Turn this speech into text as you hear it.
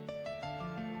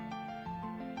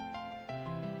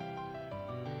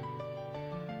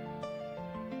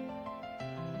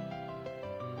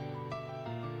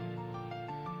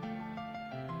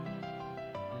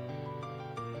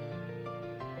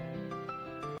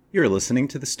You're listening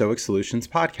to the Stoic Solutions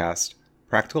podcast,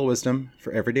 practical wisdom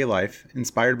for everyday life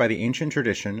inspired by the ancient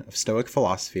tradition of Stoic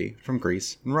philosophy from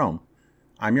Greece and Rome.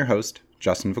 I'm your host,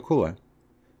 Justin Vakula.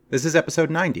 This is episode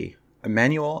 90, a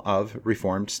manual of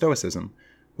Reformed Stoicism,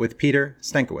 with Piotr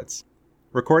Stankiewicz.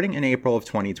 Recording in April of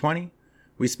 2020,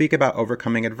 we speak about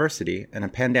overcoming adversity in a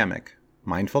pandemic,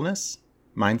 mindfulness,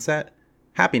 mindset,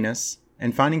 happiness,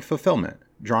 and finding fulfillment,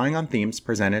 drawing on themes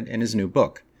presented in his new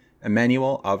book, A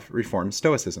Manual of Reformed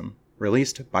Stoicism,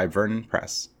 released by Vernon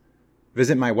Press.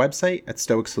 Visit my website at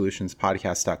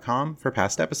stoicsolutionspodcast.com for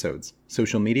past episodes,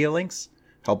 social media links,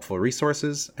 helpful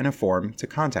resources, and a form to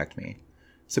contact me.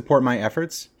 Support my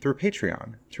efforts through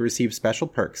Patreon to receive special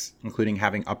perks, including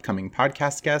having upcoming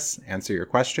podcast guests answer your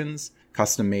questions,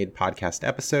 custom-made podcast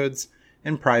episodes,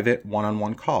 and private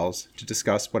one-on-one calls to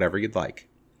discuss whatever you'd like.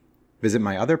 Visit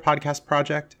my other podcast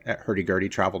project at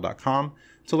hurdygurdytravel.com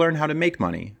to learn how to make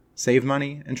money, save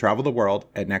money, and travel the world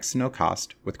at next to no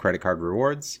cost with credit card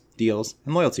rewards, deals,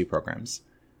 and loyalty programs.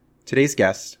 Today's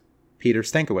guest, Piotr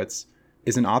Stankiewicz,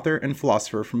 is an author and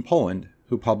philosopher from Poland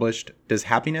who published Does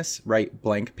Happiness Write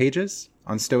Blank Pages?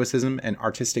 On Stoicism and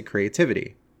Artistic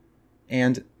Creativity,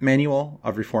 and Manual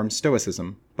of Reformed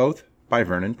Stoicism, both by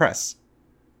Vernon Press.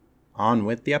 On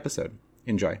with the episode.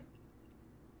 Enjoy.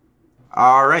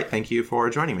 All right, thank you for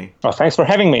joining me. Oh, thanks for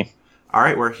having me. All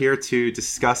right, we're here to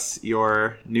discuss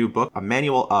your new book, A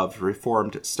Manual of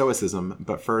Reformed Stoicism.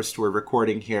 But first, we're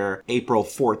recording here April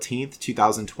 14th,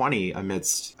 2020,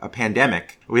 amidst a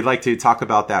pandemic. We'd like to talk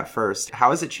about that first.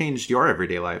 How has it changed your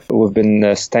everyday life? We've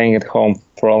been staying at home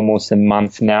for almost a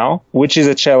month now, which is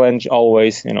a challenge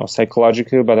always,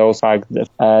 psychologically, but also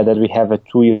that we have a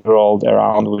 2-year-old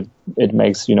around. It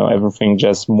makes, everything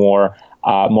just more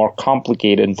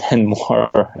complicated and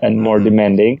more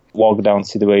demanding. Lockdown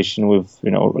situation with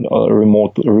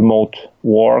remote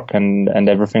work and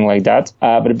everything like that.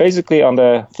 But basically, on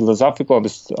the philosophical,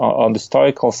 on the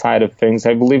stoical side of things,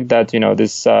 I believe that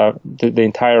this the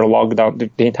entire lockdown,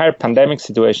 the entire pandemic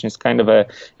situation is kind of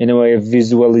in a way a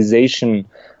visualization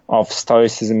of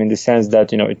Stoicism in the sense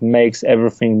that it makes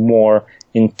everything more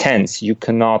intense. You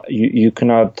cannot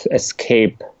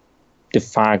escape the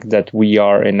fact that we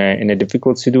are in a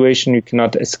difficult situation. You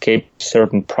cannot escape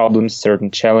certain problems,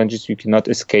 certain challenges. You cannot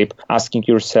escape asking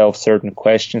yourself certain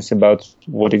questions about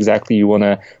what exactly you want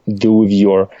to do with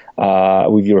your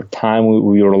time,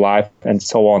 with your life, and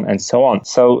so on and so on.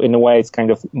 So in a way, it kind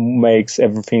of makes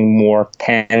everything more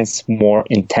tense, more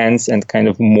intense, and kind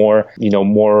of more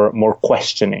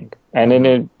questioning. And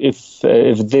then if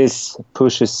this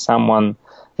pushes someone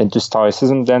into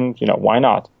Stoicism, then why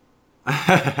not?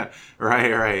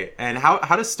 Right. And how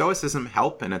does Stoicism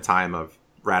help in a time of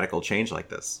radical change like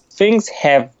this? Things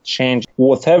have changed.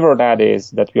 Whatever that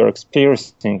is that we are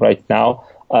experiencing right now,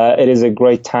 it is a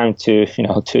great time to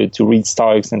read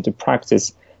Stoics and to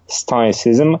practice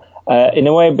Stoicism in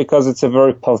a way, because it's a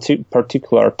very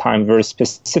particular time, very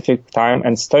specific time,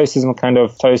 and Stoicism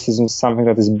is something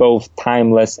that is both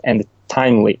timeless and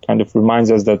timely. Kind of reminds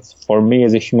us that for me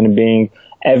as a human being,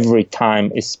 every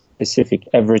time is specific.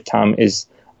 Every time is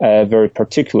very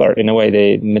particular. In a way,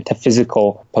 the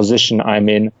metaphysical position I'm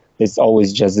in is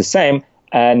always just the same.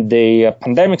 And the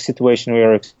pandemic situation we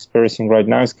are experiencing right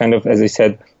now is kind of, as I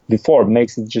said before,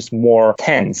 makes it just more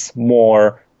tense,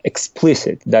 more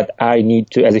explicit, that I need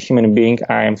to, as a human being,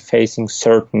 I am facing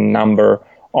certain number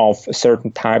of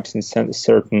certain types and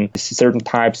certain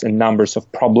types and numbers of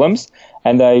problems,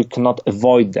 and I cannot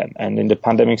avoid them. And in the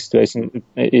pandemic situation,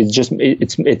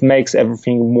 it makes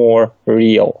everything more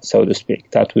real, so to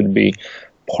speak. That would be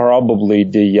probably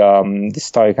the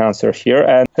Stoic answer here.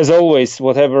 And as always,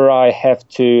 whatever I have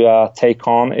to take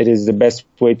on, it is the best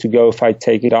way to go if I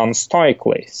take it on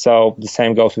stoically. So the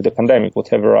same goes with the pandemic.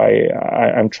 Whatever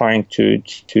I'm trying to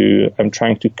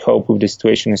cope with the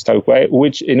situation in a stoic way,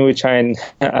 in which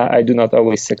I do not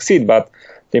always succeed, but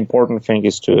the important thing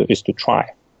is to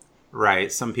try. Right.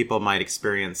 Some people might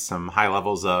experience some high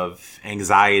levels of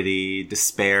anxiety,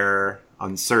 despair,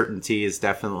 uncertainty is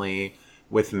definitely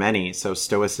with many. So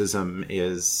Stoicism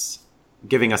is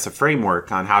giving us a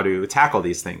framework on how to tackle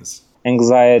these things.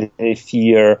 Anxiety,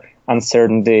 fear,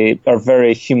 uncertainty are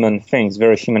very human things,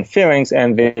 very human feelings,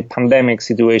 and the pandemic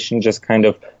situation just kind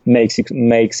of makes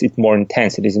it more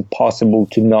intense. It is impossible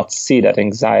to not see that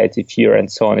anxiety, fear,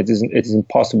 and so on. It is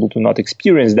impossible to not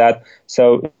experience that.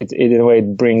 So in a way,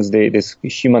 it brings this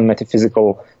human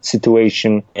metaphysical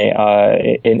situation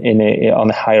on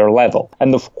a higher level.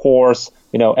 And of course,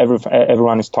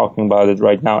 everyone is talking about it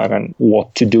right now, and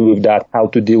what to do with that, how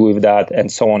to deal with that,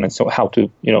 and so on, and so how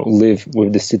to live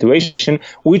with the situation,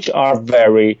 which are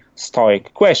very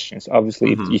Stoic questions,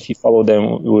 obviously, if you follow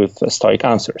them with Stoic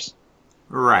answers.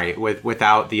 Right,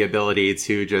 without the ability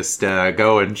to just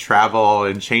go and travel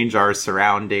and change our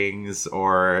surroundings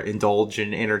or indulge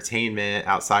in entertainment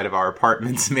outside of our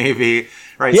apartments, maybe.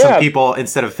 Right, Yeah. Some people,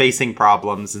 instead of facing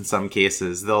problems in some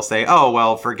cases, they'll say, oh,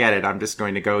 well, forget it. I'm just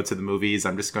going to go to the movies.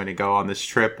 I'm just going to go on this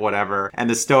trip, whatever. And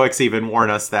the Stoics even warn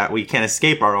us that we can't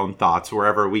escape our own thoughts.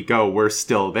 Wherever we go, we're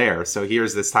still there. So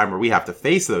here's this time where we have to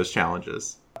face those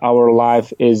challenges. Our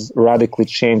life is radically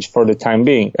changed for the time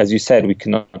being. As you said, we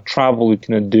cannot travel, we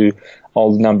cannot do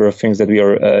all the number of things that we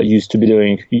are used to be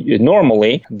doing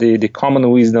normally. The common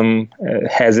wisdom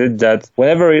has it that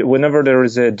whenever there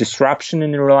is a disruption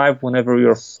in your life, whenever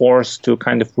you're forced to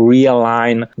kind of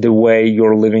realign the way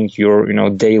you're living your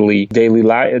daily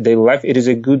life, it is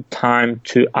a good time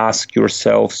to ask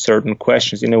yourself certain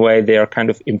questions. In a way, they are kind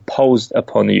of imposed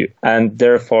upon you, and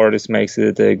therefore this makes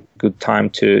it a good time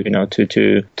to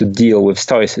deal with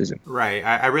Stoicism. Right.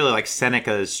 I really like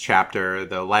Seneca's chapter,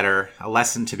 the letter, A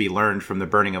Lesson to be Learned from the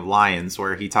Burning of Lions,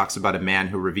 where he talks about a man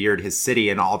who revered his city,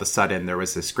 and all of a sudden there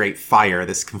was this great fire,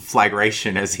 this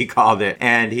conflagration, as he called it.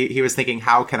 And he was thinking,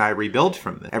 how can I rebuild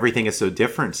from this? Everything is so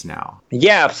different now.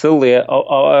 Yeah, absolutely.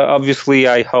 Obviously,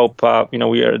 I hope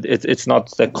it's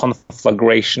not a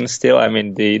conflagration still. I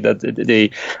mean,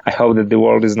 I hope that the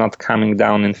world is not coming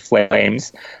down in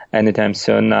flames anytime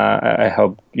soon. I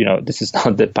hope this is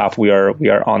not the path we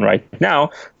are on right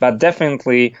now, but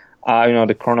definitely.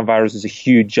 The coronavirus is a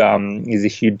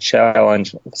huge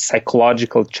challenge,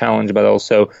 psychological challenge, but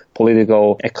also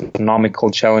political,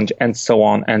 economical challenge, and so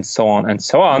on and so on and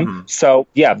so on. Mm-hmm. So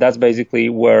yeah, that's basically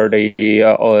where the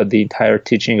entire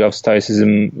teaching of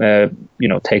Stoicism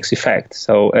takes effect.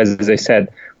 So as I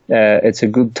said, it's a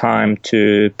good time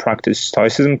to practice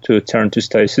Stoicism, to turn to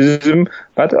Stoicism,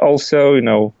 but also,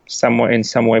 in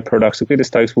some way paradoxically, the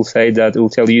Stoics will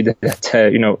tell you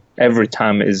that every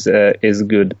time is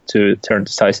good to turn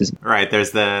to Stoicism. Right.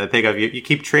 There's the thing of you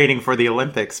keep training for the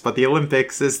Olympics, but the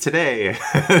Olympics is today.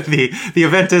 the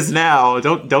event is now.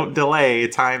 Don't delay.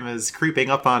 Time is creeping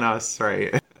up on us.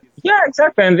 Right. Yeah,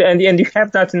 exactly. And you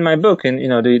have that in my book, and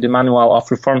the Manual of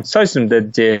Reformed Stoicism,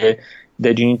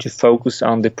 that you need to focus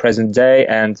on the present day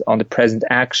and on the present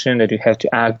action, that you have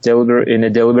to act in a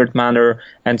deliberate manner,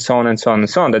 and so on and so on and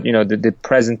so on. That the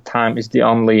present time is the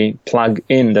only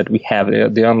plug-in that we have,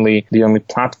 the only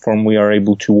platform we are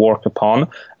able to work upon,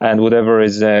 and whatever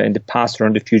is in the past or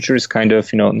in the future is kind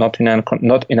of not in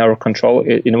our control,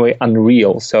 in a way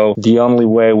unreal. So the only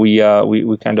way we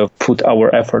kind of put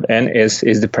our effort in is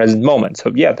the present moment.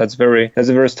 So yeah, that's a very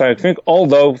Stoic thing.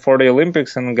 Although for the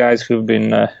Olympics and guys who've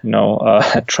been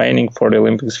training for the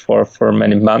Olympics for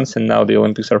many months, and now the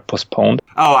Olympics are postponed.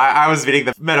 Oh, I was meaning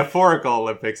the metaphorical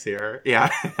Olympics here.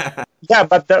 Yeah. Yeah,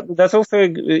 but that's also,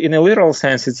 in a literal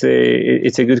sense, it's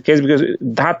a good case, because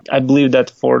that, I believe that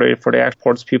for the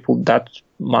sports people, that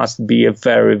must be a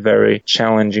very, very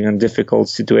challenging and difficult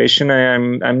situation.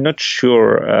 I'm not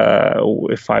sure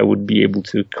if I would be able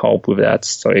to cope with that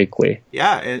stoically.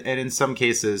 Yeah, and in some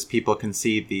cases, people can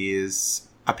see these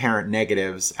apparent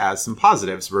negatives as some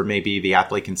positives, where maybe the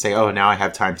athlete can say, oh, now I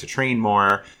have time to train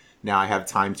more. Now I have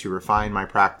time to refine my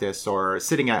practice. Or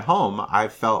sitting at home,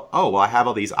 I've felt, oh, well, I have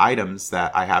all these items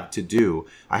that I have to do.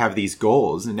 I have these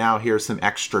goals, and now here's some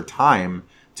extra time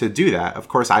to do that. Of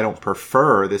course, I don't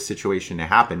prefer this situation to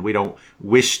happen. We don't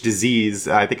wish disease.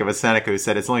 I think of a Seneca who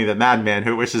said it's only the madman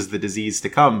who wishes the disease to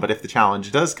come. But if the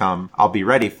challenge does come, I'll be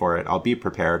ready for it. I'll be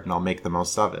prepared, and I'll make the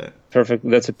most of it. Perfect.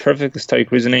 That's a perfect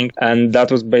Stoic reasoning, and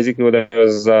that was basically what I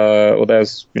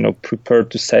was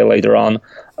prepared to say later on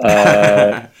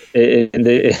in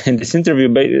this interview.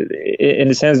 But in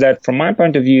the sense that, from my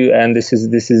point of view, and this is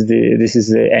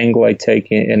the angle I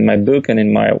take in my book and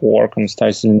in my work on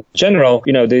Stoicism in general.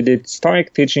 The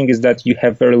Stoic teaching is that you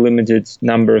have very limited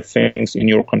number of things in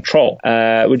your control,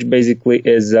 which basically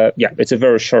is it's a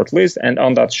very short list, and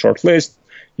on that short list,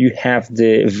 you have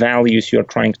the values you're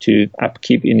trying to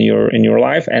upkeep in your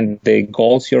life and the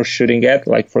goals you're shooting at,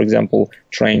 like, for example,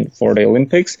 train for the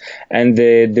Olympics, and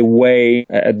the way,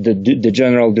 the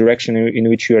general direction in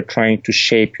which you are trying to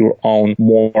shape your own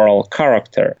moral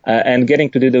character. And getting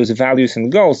to those values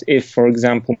and goals, if, for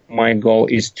example, my goal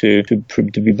is to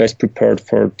be best prepared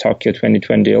for Tokyo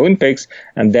 2020 Olympics,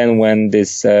 and then when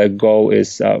this goal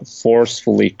is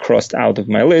forcefully crossed out of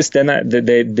my list, then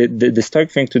the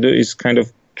Stoic thing to do is kind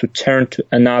of to turn to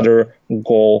another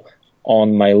goal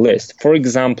on my list. For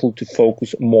example, to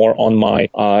focus more on my,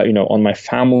 on my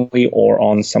family or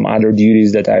on some other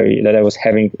duties that I was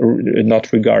having,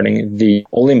 not regarding the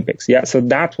Olympics. Yeah. So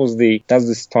that's the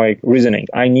Stoic reasoning.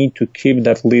 I need to keep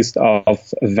that list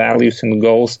of values and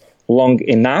goals long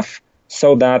enough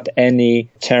so that any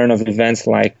turn of events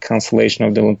like cancellation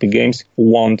of the Olympic Games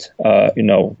won't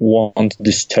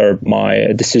disturb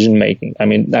my decision making. I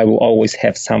mean, I will always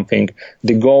have something.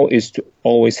 The goal is to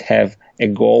always have a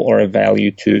goal or a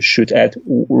value to shoot at,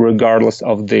 regardless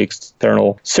of the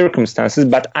external circumstances.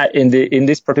 But in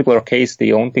this particular case,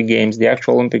 the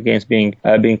actual Olympic Games being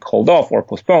called off or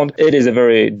postponed, it is a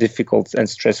very difficult and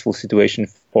stressful situation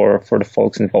for the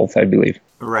folks involved, I believe.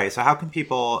 Right. So how can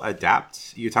people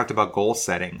adapt? You talked about goal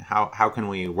setting. How can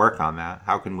we work on that?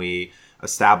 How can we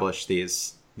establish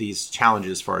these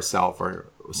challenges for ourselves, or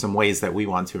some ways that we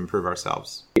want to improve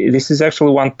ourselves? This is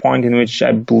actually one point in which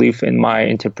I believe, in my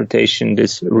interpretation,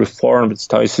 this reformed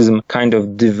Stoicism kind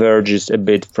of diverges a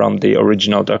bit from the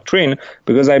original doctrine,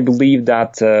 because I believe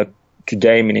that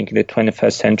today, meaning in the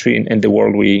 21st century, in the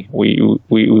world we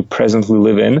presently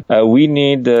live in, we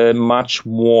need much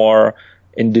more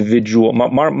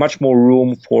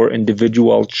room for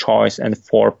individual choice and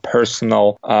for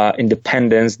personal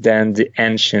independence than the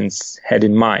ancients had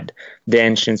in mind. The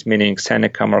ancients, meaning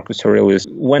Seneca, Marcus Aurelius.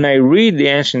 When I read the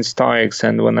ancient Stoics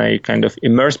and when I kind of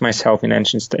immerse myself in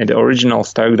the original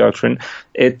Stoic doctrine,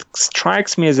 it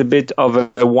strikes me as a bit of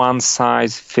a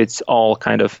one-size-fits-all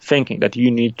kind of thinking, that you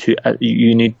need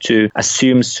to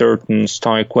assume certain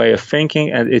Stoic way of thinking,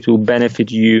 and it will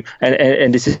benefit you. And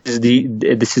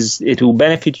it will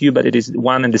benefit you, but it is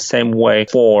one and the same way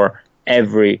for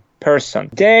every person.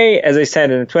 Today, as I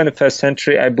said, in the 21st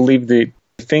century, I believe the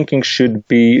thinking should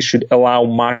allow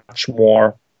much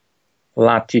more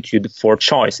latitude for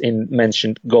choice in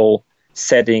mentioned goal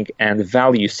setting and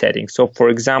value setting. So, for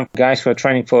example, guys who are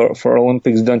training for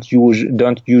Olympics don't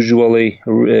usually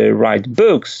write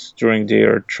books during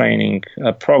their training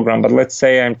program. But let's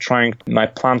say my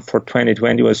plan for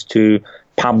 2020 was to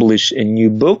publish a new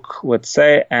book, let's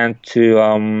say, and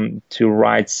to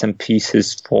write some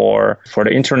pieces for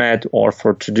the internet or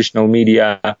for traditional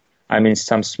media. I mean,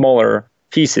 some smaller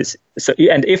pieces. So,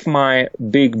 and if my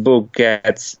big book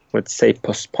gets, let's say,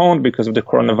 postponed because of the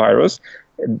coronavirus,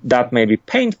 that may be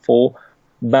painful,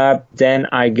 but then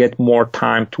I get more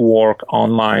time to work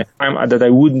on my time that I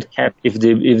wouldn't have if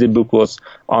the book was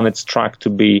on its track to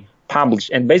be published.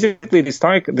 And basically, the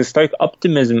Stoic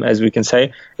optimism, as we can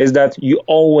say, is that you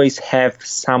always have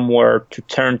somewhere to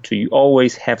turn to. You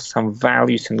always have some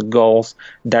values and goals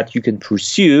that you can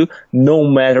pursue, no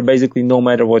matter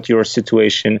what your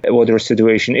situation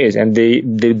is. And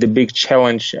the big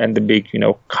challenge and the big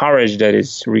courage that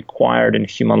is required in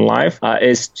human life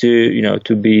is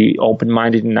to be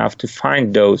open-minded enough to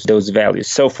find those values.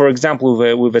 So, for example,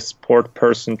 with a sports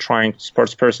person trying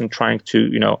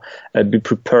to be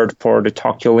prepared for the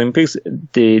Tokyo Olympics,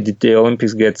 the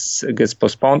Olympics gets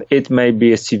postponed. It may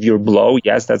be a severe blow.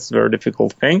 Yes, that's a very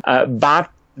difficult thing.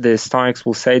 But the Stoics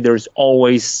will say there's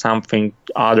always something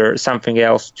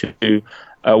else to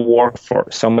work for.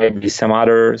 So maybe some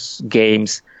other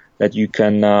games that you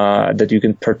can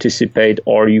participate,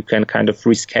 or you can kind of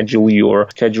reschedule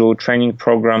your training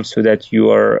program so that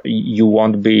you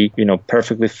won't be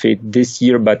perfectly fit this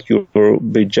year, but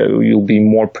you'll be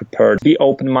more prepared. Be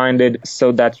open-minded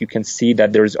so that you can see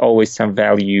that there's always some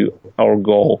value or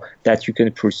goal that you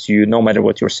can pursue no matter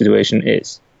what your situation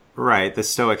is. Right. The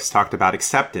Stoics talked about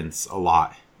acceptance a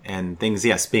lot. And things,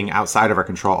 yes, being outside of our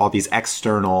control, all these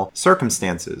external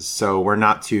circumstances. So we're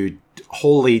not to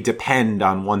wholly depend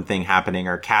on one thing happening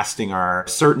or casting our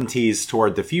certainties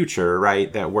toward the future,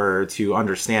 right? That we're to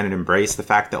understand and embrace the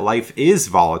fact that life is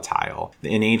volatile.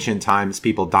 In ancient times,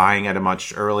 people dying at a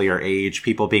much earlier age,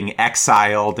 people being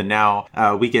exiled, and now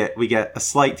we get a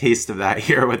slight taste of that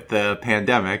here with the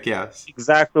pandemic. Yes,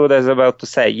 exactly what I was about to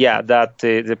say. Yeah, that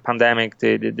the pandemic,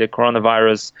 the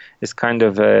coronavirus is kind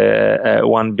of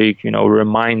one big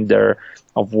reminder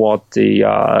of what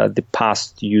the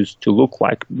past used to look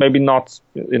like. Maybe not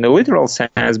in a literal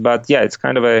sense, but yeah, it's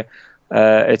kind of a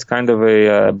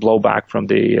blowback from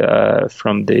the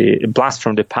blast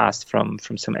from the past from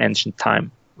some ancient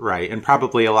time. Right, and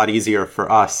probably a lot easier for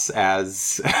us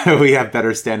as we have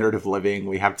better standard of living,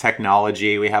 we have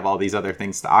technology, we have all these other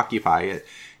things to occupy it.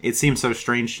 It seems so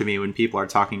strange to me when people are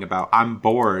talking about, I'm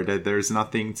bored, there's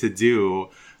nothing to do.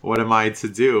 What am I to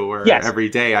do? Where every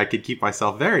day I could keep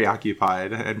myself very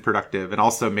occupied and productive, and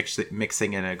also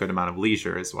mixing in a good amount of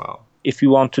leisure as well. If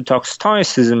you want to talk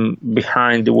Stoicism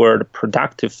behind the word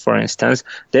productive, for instance,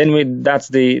 then that's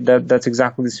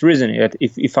exactly this reasoning. That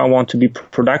if I want to be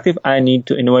productive, I need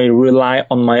to, in a way, rely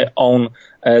on my own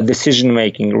decision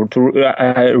making,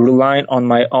 rely on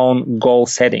my own goal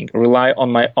setting, rely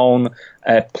on my own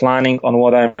planning on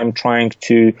what I'm trying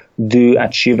to do,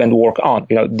 achieve, and work on.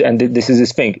 And this is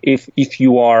this thing. If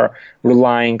you are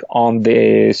relying on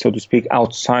the, so to speak,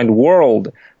 outside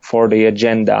world for the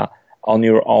agenda on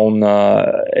your own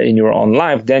in your own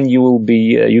life, then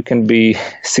you can be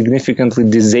significantly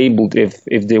disabled if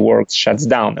the world shuts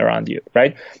down around you,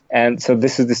 right? And so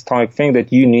this is the Stoic thing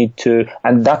that you need to,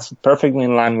 and that's perfectly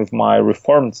in line with my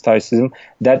Reformed Stoicism,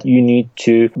 that you need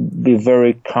to be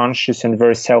very conscious and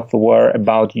very self-aware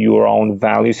about your own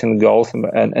values and goals,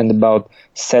 and about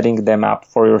setting them up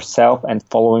for yourself and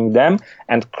following them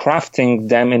and crafting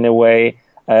them in a way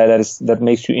that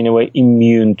makes you, in a way,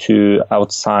 immune to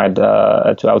outside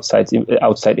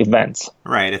events.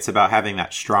 Right. It's about having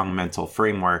that strong mental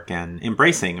framework and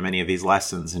embracing many of these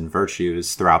lessons and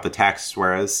virtues throughout the text,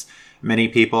 whereas many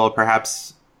people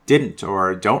perhaps didn't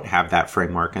or don't have that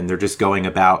framework, and they're just going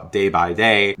about day by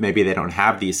day. Maybe they don't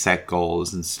have these set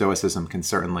goals, and Stoicism can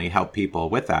certainly help people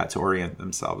with that to orient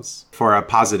themselves for a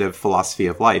positive philosophy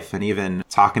of life, and even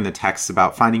talk in the text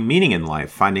about finding meaning in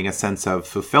life, finding a sense of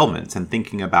fulfillment, and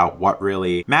thinking about what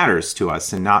really matters to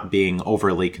us, and not being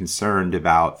overly concerned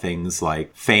about things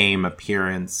like fame,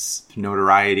 appearance,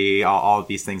 notoriety, all of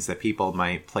these things that people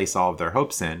might place all of their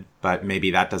hopes in, but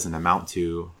maybe that doesn't amount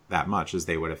to that much as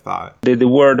they would have thought. The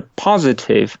word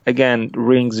positive, again,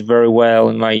 rings very well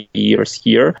in my ears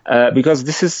here, because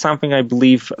this is something I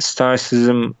believe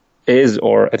Stoicism is,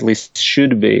 or at least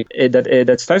should be,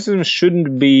 that Stoicism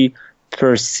shouldn't be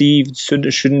perceived,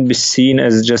 shouldn't be seen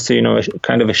as just a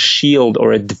kind of a shield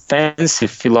or a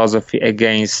defensive philosophy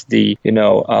against the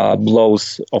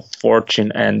blows of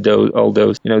fortune and all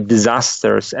those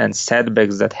disasters and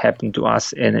setbacks that happen to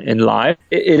us in life.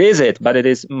 It is but it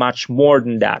is much more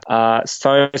than that.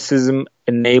 Stoicism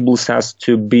enables us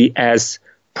to be as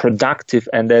productive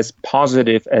and as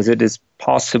positive as it is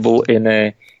possible in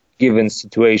a given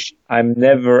situation. I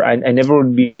never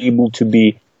would be able to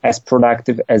be as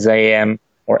productive as I am,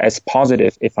 or as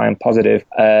positive, if I'm positive,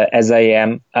 as I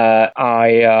am,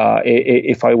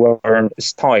 if I weren't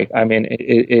Stoic. I mean,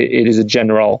 it is a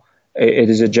general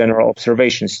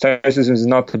observation. Stoicism is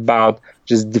not about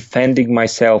just defending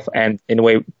myself and, in a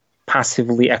way,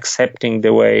 passively accepting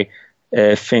the way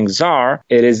things are.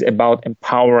 It is about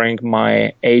empowering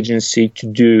my agency to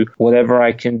do whatever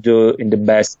I can do in the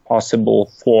best possible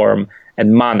form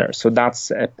and manner. So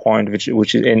that's a point which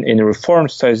is in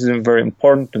Reformed Stoicism very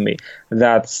important to me.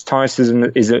 That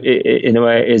Stoicism is in a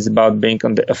way is about being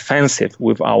on the offensive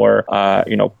with our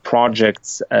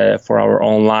projects for our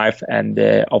own life and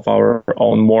of our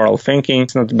own moral thinking.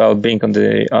 It's not about being on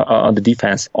the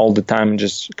defense all the time,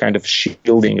 just kind of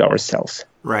shielding ourselves.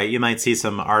 Right. You might see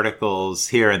some articles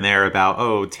here and there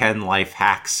about, 10 life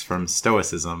hacks from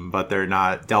Stoicism, but they're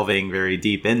not delving very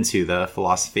deep into the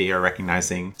philosophy or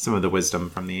recognizing some of the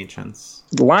wisdom from the ancients.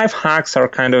 Life hacks are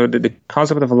kind of, the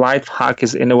concept of a life hack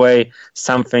is in a way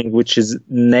something which is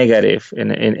negative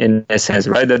in a sense,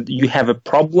 right? That you have a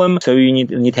problem, so you need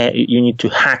to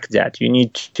hack that. You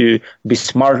need to be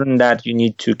smarter than that. You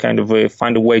need to kind of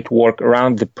find a way to work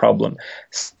around the problem.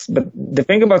 But the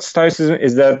thing about Stoicism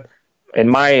is that, in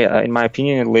my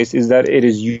opinion at least, is that it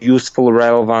is useful,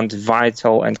 relevant,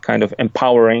 vital, and kind of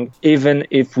empowering, even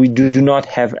if we do not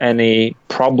have any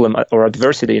problem or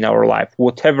adversity in our life.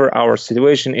 Whatever our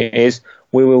situation is,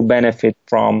 we will benefit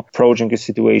from approaching a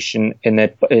situation in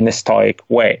a Stoic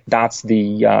way. That's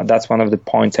one of the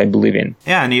points I believe in.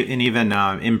 Yeah, and even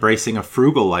embracing a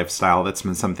frugal lifestyle, that's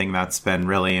been something that's been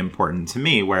really important to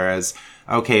me. Whereas,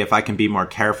 okay, if I can be more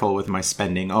careful with my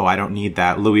spending, I don't need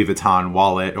that Louis Vuitton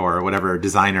wallet or whatever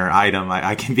designer item.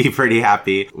 I can be pretty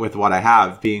happy with what I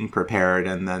have, being prepared,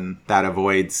 and then that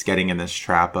avoids getting in this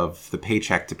trap of the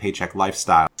paycheck to paycheck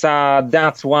lifestyle.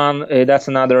 That's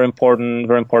another very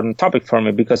important topic for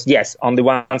me, because yes, on the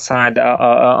one side,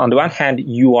 on the one hand,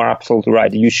 you are absolutely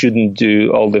right. You shouldn't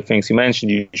do all the things you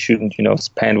mentioned. You shouldn't,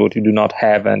 spend what you do not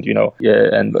have, and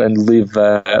and live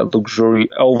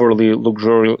overly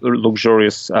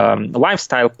luxurious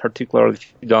lifestyle, particularly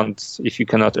if you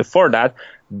cannot afford that.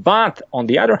 But on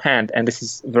the other hand, and this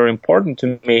is very important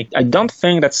to me, I don't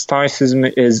think that Stoicism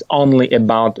is only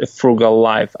about a frugal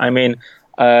life. I mean,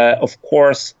 of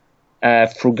course,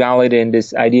 frugality and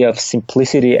this idea of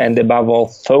simplicity, and above all,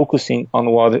 focusing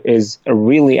on what is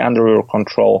really under your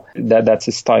control. That's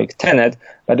a Stoic tenet.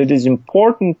 But it is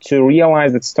important to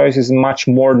realize that Stoicism is much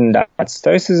more than that.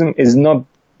 Stoicism is not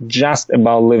just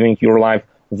about living your life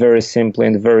very simply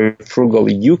and very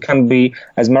frugally. You can be,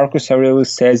 as Marcus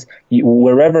Aurelius says,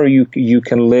 wherever you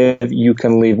can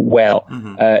live well.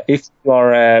 If you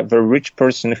are a very rich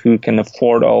person who can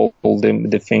afford all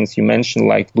the things you mentioned,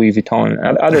 like Louis Vuitton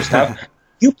and other stuff,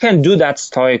 you can do that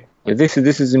stoically. This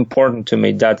is important to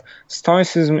me, that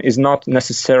Stoicism is not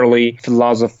necessarily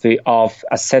philosophy of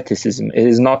asceticism. It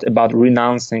is not about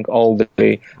renouncing all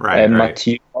the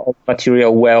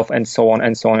material wealth and so on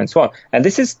and so on and so on. And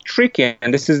this is tricky,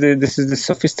 and this is the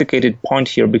sophisticated point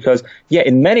here, because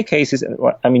in many cases,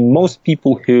 I mean, most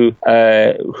people who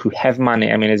have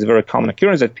money, I mean, it's a very common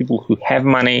occurrence that people who have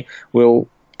money will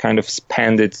kind of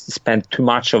spend too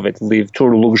much of it, live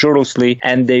too luxuriously,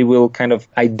 and they will kind of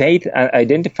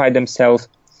identify themselves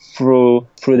through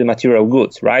the material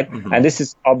goods, right? And this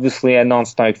is obviously a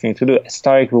non-Stoic thing to do. A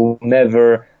Stoic will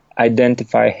never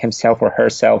identify himself or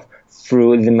herself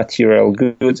through the material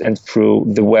goods and through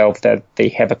the wealth that they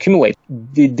have accumulated.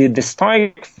 The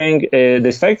Stoic thing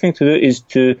to do is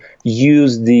to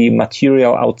use the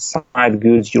material outside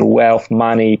goods, your wealth,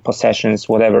 money, possessions,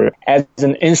 whatever, as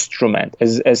an instrument,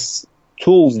 as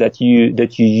tools that you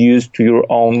use to your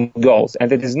own goals.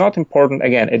 And it is not important,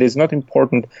 again,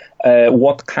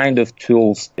 what kind of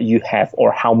tools you have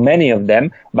or how many of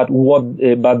them, but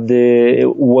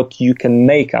what you can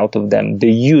make out of them,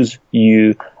 the use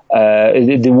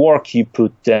the work you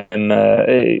put them,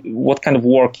 what kind of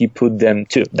work you put them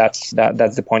to. That's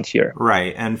the point here.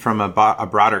 Right. And from a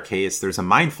broader case, there's a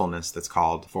mindfulness that's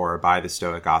called for by the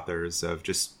Stoic authors of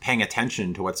just paying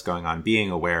attention to what's going on,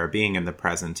 being aware, being in the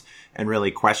present, and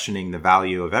really questioning the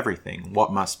value of everything.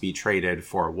 What must be traded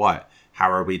for what?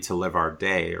 How are we to live our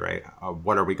day, right?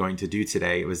 What are we going to do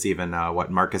today? It was even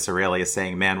what Marcus Aurelius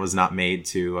saying, man was not made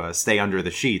to stay under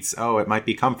the sheets. Oh, it might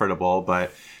be comfortable,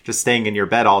 but just staying in your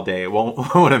bed all day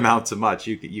won't amount to much.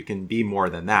 You can be more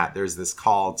than that. There's this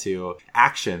call to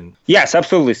action. Yes,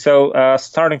 absolutely. So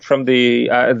starting from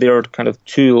there are kind of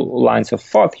two lines of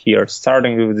thought here.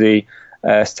 Starting with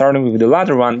the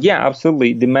latter one, yeah,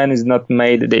 absolutely. The man is not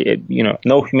made.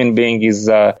 No human being is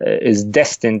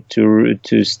destined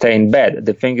to stay in bed.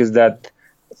 The thing is that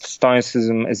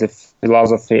Stoicism is a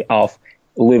philosophy of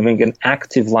living an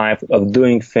active life, of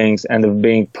doing things, and of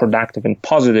being productive and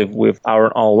positive with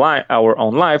our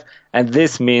own life. And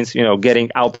this means,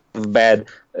 getting out of bed,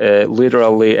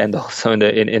 literally, and also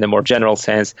in a more general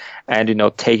sense, and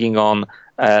taking on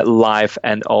life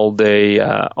and all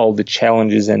the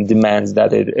challenges and demands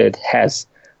that it has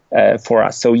for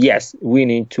us. So yes, we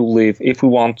need to live. If we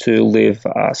want to live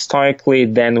stoically,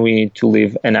 then we need to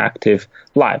live an active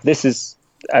life.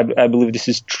 I believe this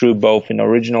is true both in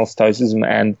original Stoicism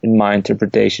and in my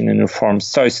interpretation in Reformed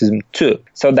Stoicism too.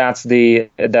 So that's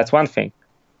one thing.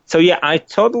 So yeah, I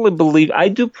totally believe I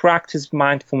do practice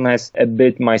mindfulness a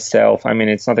bit myself. I mean,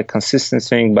 it's not a consistent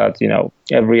thing, but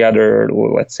every other,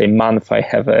 let's say, month I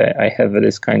have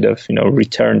this kind of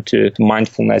return to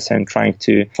mindfulness and trying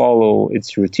to follow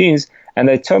its routines. And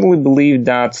I totally believe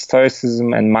that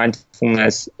Stoicism and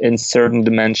mindfulness in certain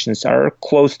dimensions are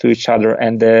close to each other,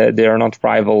 and they are not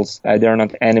rivals, they are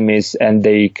not enemies, and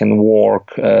they can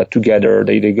work together.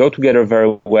 They go together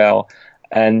very well.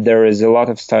 And there is a lot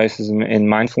of Stoicism in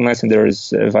mindfulness, and there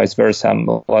is vice versa,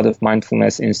 a lot of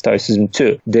mindfulness in Stoicism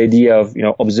too. The idea of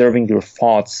observing your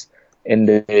thoughts in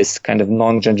this kind of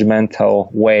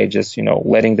non-judgmental way, just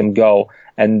letting them go,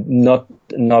 and not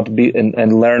be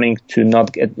and learning to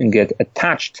not get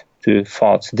attached to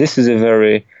thoughts. This is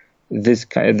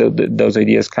those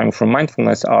ideas coming from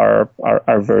mindfulness are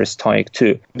very Stoic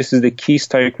too. This is the key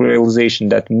Stoic realization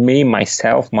that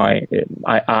myself, I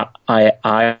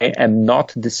am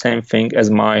not the same thing as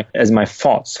my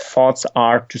thoughts. Thoughts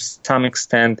are to some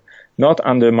extent not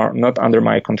under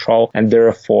my control, and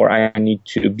therefore I need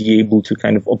to be able to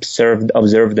kind of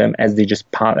observe them as they just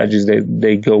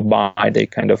they go by. They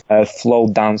kind of flow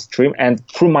downstream, and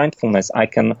through mindfulness I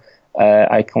can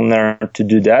learn to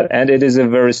do that, and it is a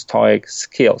very Stoic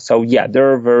skill. So yeah,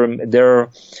 there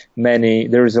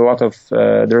is a lot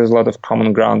of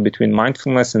common ground between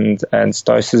mindfulness and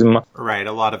Stoicism. Right,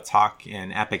 a lot of talk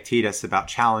in Epictetus about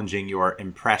challenging your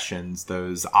impressions,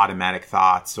 those automatic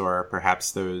thoughts, or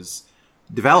perhaps those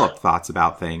developed thoughts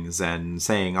about things, and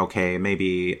saying, okay,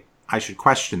 maybe I should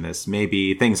question this.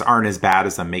 Maybe things aren't as bad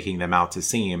as I'm making them out to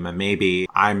seem. Maybe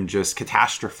I'm just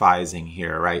catastrophizing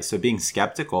here, right? So being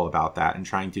skeptical about that and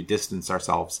trying to distance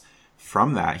ourselves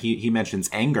from that. He mentions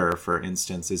anger, for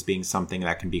instance, as being something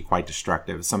that can be quite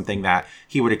destructive, something that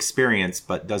he would experience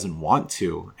but doesn't want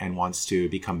to and wants to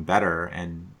become better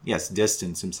and, yes,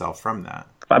 distance himself from that.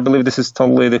 I believe this is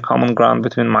totally the common ground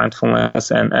between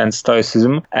mindfulness and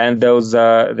Stoicism, and those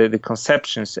the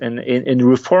conceptions. And in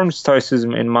Reformed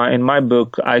Stoicism, in my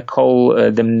book, I call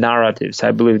them narratives.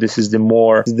 I believe this is the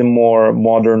more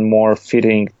modern, more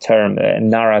fitting term,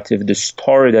 narrative, the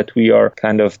story that we are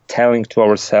kind of telling to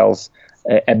ourselves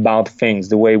about things,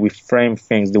 the way we frame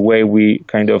things, the way we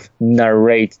kind of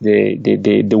narrate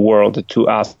the world to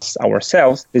us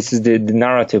ourselves. This is the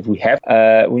narrative we have.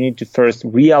 We need to first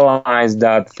realize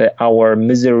that our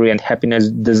misery and happiness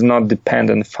does not depend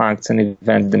on facts and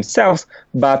events themselves,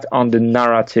 but on the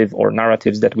narrative or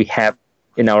narratives that we have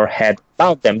in our head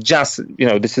about them. Just,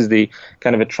 this is the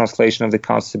kind of a translation of the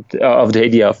concept of the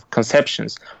idea of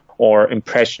conceptions or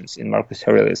impressions in Marcus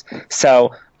Aurelius.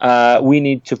 So we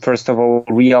need to first of all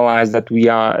realize that we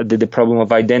are the problem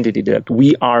of identity, that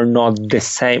we are not the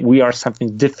same, we are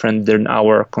something different than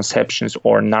our conceptions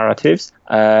or narratives.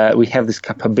 We have this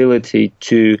capability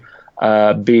to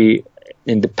be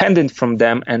independent from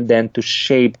them and then to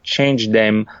change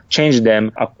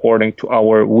them according to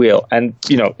our will. And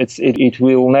it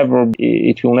will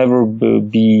never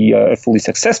be a fully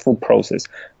successful process,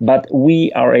 but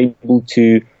we are able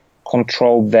to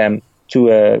control them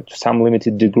to some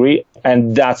limited degree,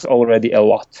 and that's already a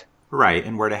lot. Right,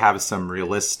 and we're to have some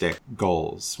realistic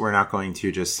goals. We're not going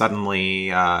to just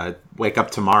suddenly wake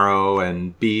up tomorrow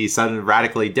and be suddenly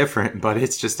radically different, but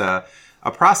it's just a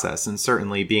process. And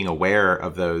certainly being aware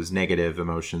of those negative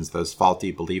emotions, those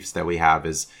faulty beliefs that we have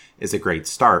is a great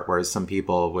start, whereas some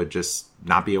people would just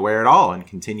not be aware at all and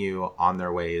continue on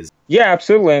their ways. Yeah,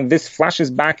 absolutely. And this flashes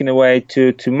back in a way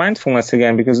to mindfulness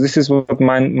again, because this is what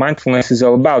mindfulness is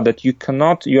all about, that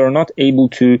you're not able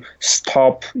to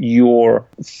stop your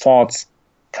thoughts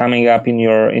coming up in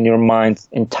your mind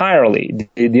entirely.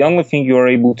 The only thing you are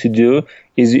able to do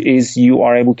is you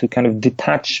are able to kind of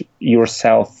detach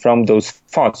yourself from those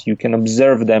thoughts. You can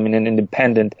observe them in an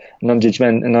independent,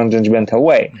 non-judgmental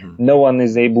way. Mm-hmm. No one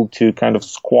is able to kind of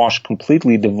squash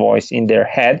completely the voice in their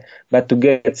head, but to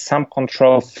get some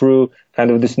control through kind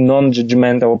of this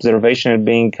non-judgmental observation and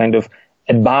being kind of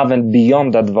above and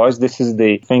beyond that voice. This is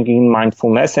the thinking in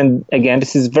mindfulness. And again,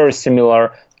 this is very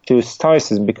similar to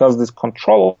Stoicism, because this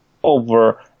control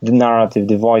over the narrative,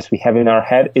 the voice we have in our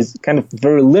head, is kind of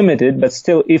very limited. But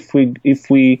still, if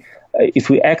we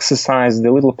exercise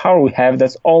the little power we have,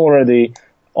 that's already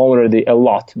a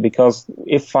lot. Because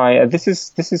this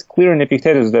is clear in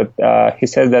Epictetus that he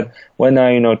says that when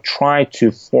I try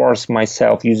to force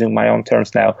myself, using my own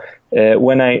terms now,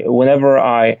 whenever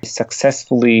I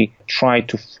successfully try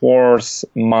to force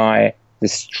the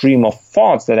stream of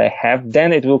thoughts that I have,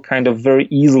 then it will kind of very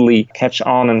easily catch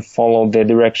on and follow the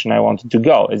direction I wanted to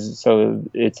go. So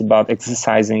it's about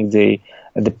exercising the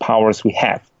powers we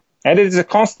have. And it is a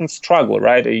constant struggle,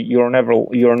 right? You're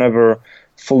never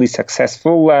fully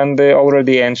successful, and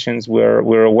already ancients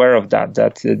were aware of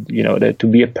that to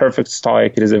be a perfect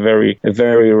Stoic, it is a very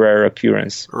rare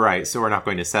occurrence. Right. So we're not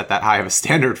going to set that high of a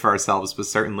standard for ourselves, but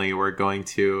certainly we're going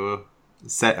to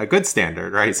set a good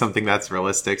standard, right? Something that's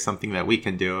realistic, something that we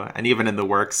can do. And even in the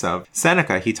works of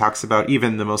Seneca, he talks about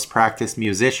even the most practiced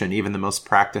musician, even the most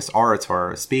practiced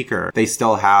orator, speaker, they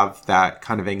still have that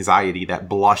kind of anxiety, that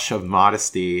blush of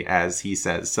modesty, as he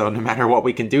says. So no matter what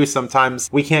we can do,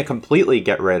 sometimes we can't completely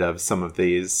get rid of some of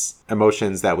these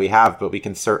emotions that we have, but we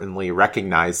can certainly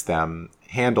recognize them,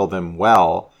 handle them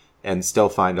well, and still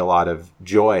find a lot of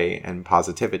joy and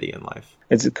positivity in life.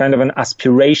 It's kind of an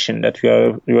aspiration that we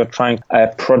are trying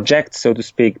to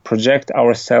project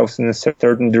ourselves in a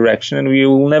certain direction, and we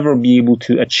will never be able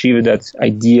to achieve that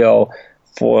ideal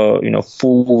for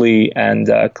fully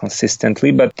and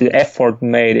consistently. But the effort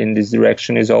made in this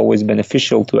direction is always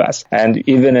beneficial to us, and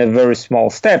even a very small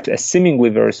step, a seemingly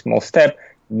very small step,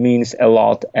 means a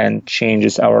lot and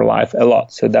changes our life a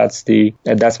lot. So that's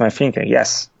my thinking.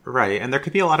 Yes. Right. And there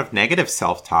could be a lot of negative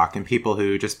self-talk and people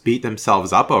who just beat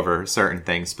themselves up over certain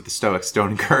things, but the Stoics don't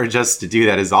encourage us to do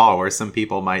that at all, where some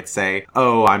people might say,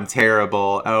 oh, I'm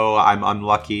terrible, oh, I'm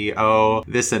unlucky, oh,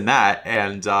 this and that,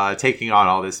 and taking on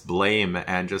all this blame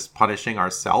and just punishing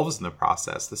ourselves in the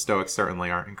process. The Stoics certainly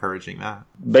aren't encouraging that.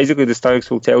 Basically, the Stoics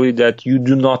will tell you that you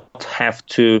do not have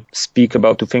to think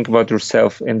about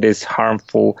yourself in this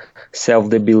harmful,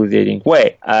 self-debilitating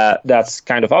way. That's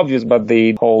kind of obvious, but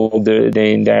the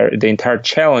entire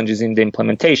challenge is in the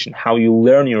implementation, how you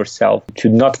learn yourself to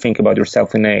not think about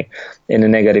yourself in a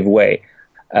negative way.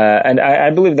 And I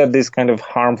believe that these kind of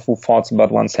harmful thoughts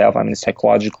about oneself,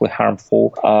 psychologically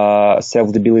harmful,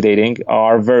 self-debilitating,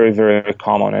 are very, very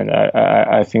common. And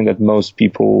I think that most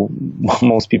people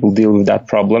deal with that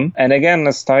problem. And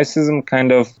again, Stoicism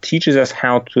kind of teaches us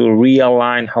how to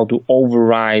realign, how to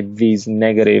override these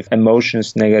negative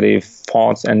emotions, negative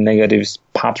thoughts, and negative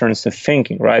patterns of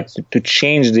thinking, right? To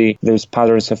change those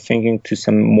patterns of thinking to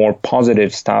some more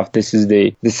positive stuff. This is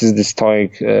the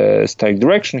Stoic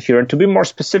direction here. And to be more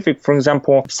specific, for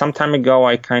example, some time ago,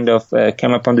 I kind of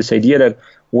came upon this idea that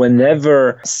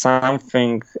whenever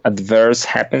something adverse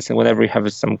happens and whenever you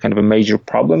have some kind of a major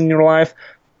problem in your life,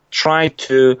 try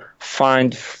to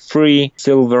find 3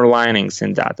 silver linings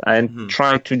in that and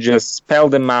try to just spell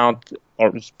them out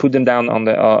or put them down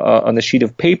on a sheet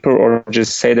of paper or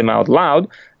just say them out loud,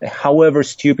 however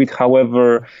stupid,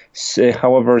 however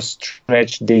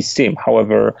stretched they seem,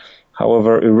 however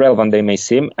irrelevant they may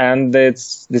seem. And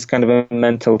it's this kind of a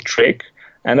mental trick.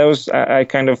 And I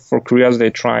kind of, for curiosity,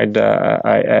 tried,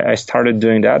 I started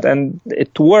doing that, and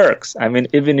it works.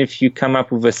 Even if you come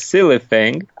up with a silly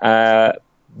thing,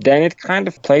 then it kind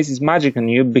of plays its magic on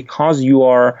you, because you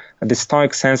are, the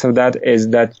Stoic sense of that is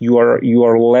that you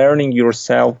are learning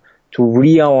yourself to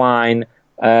realign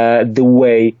the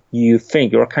way you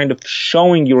think. You're kind of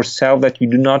showing yourself that you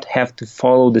do not have to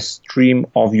follow the stream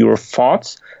of your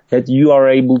thoughts, that you are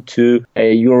able to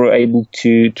redirect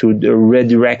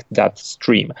that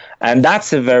stream. And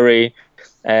that's a very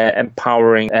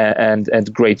empowering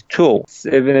and great tool,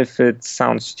 even if it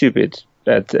sounds stupid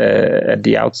at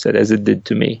the outset, as it did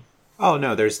to me. Oh,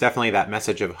 no, there's definitely that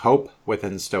message of hope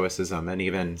within Stoicism. And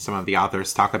even some of the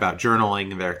authors talk about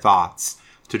journaling their thoughts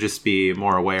to just be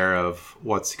more aware of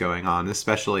what's going on,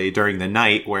 especially during the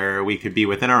night where we could be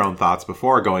within our own thoughts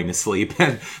before going to sleep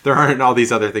and there aren't all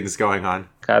these other things going on.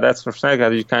 That's for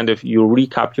Seneca. You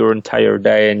recap your entire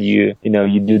day and you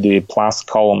do the plus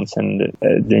columns and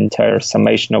the entire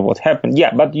summation of what happened.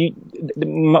 Yeah, but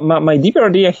my deeper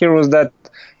idea here was that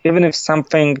even if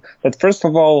something that, first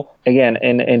of all, again,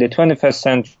 in the 21st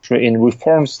century, in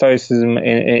Reformed Stoicism,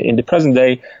 in the present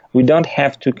day, we don't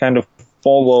have to kind of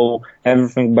follow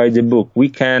everything by the book.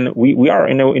 We are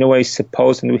in a way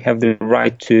supposed, and we have the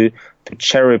right to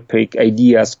cherry pick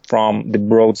ideas from the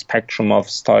broad spectrum of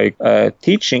Stoic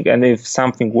teaching. And if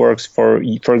something works for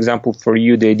example, for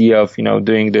you, the idea of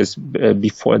doing this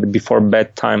before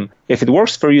bedtime, if it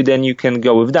works for you, then you can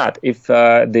go with that. If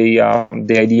the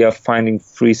idea of finding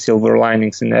 3 silver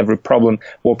linings in every problem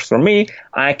works for me,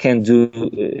 I can do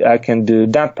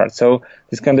that part. So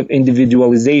this kind of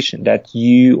individualization, that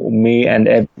you, me, and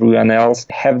everyone else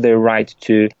have the right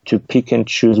to pick and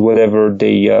choose whatever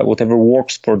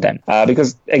works for them.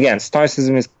 Because again,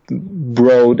 Stoicism is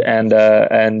broad and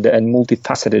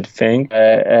multifaceted thing,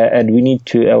 and we need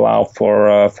to allow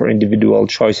for individual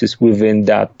choices within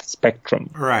that spectrum.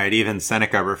 Right. Even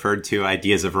Seneca referred to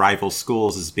ideas of rival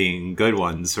schools as being good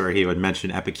ones, where he would mention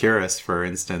Epicurus, for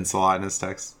instance, a lot in his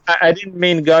text. I didn't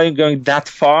mean going that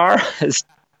far.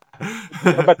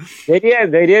 But the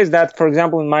idea is that, for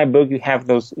example, in my book, you have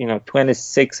those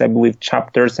 26, I believe,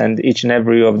 chapters, and each and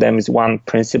every of them is one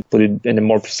principle, put it in a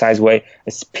more precise way,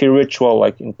 a spiritual,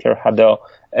 like in Pierre Hadot,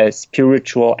 a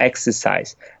spiritual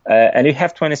exercise. And you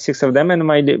have 26 of them in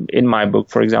my book,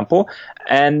 for example.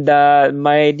 And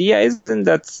my idea isn't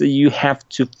that you have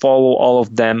to follow all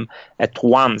of them at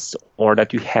once, or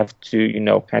that you have to,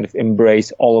 kind of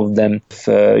embrace all of them,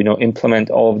 implement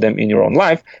all of them in your own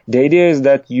life. The idea is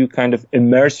that you kind of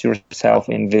immerse yourself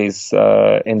in this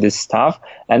stuff,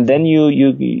 and then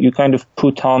you kind of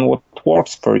put on what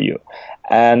works for you.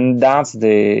 And that's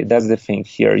the thing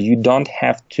here. You don't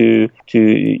have to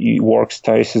work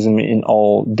Stoicism in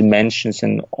all dimensions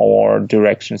and all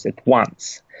directions at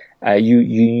once.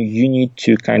 You need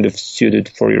to kind of suit it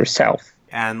for yourself.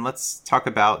 And let's talk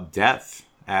about death.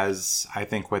 As I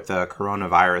think with the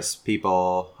coronavirus,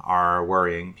 people are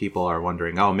worrying. People are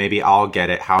wondering, oh, maybe I'll get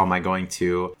it. How am I going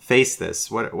to face this?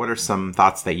 What are some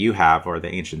thoughts that you have, or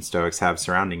the ancient Stoics have,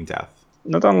 surrounding death?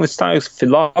 Not only Stoics,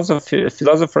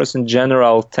 philosophers in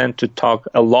general tend to talk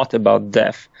a lot about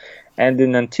death. And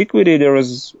in antiquity, there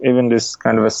was even this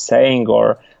kind of a saying,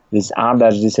 or this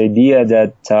adage, this idea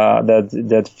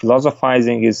that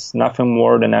philosophizing is nothing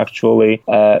more than actually,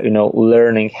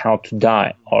 learning how to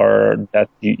die, or that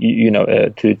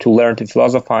to learn to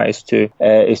philosophize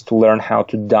is to learn how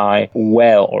to die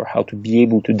well, or how to be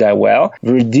able to die well.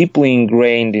 Very deeply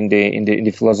ingrained in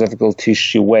the philosophical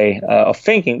tissue way of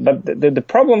thinking. But the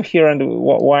problem here, and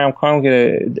why I'm calling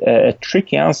it a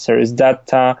tricky answer, is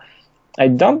that I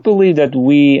don't believe that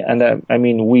we,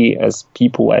 and we as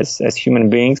people, as human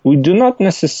beings, we do not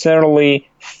necessarily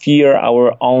fear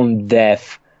our own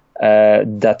death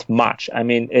that much. I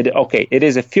mean, it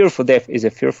is a fearful death is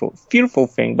a fearful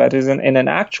thing, but in an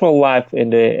actual life,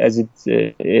 as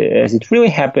it really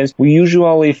happens, we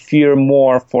usually fear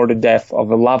more for the death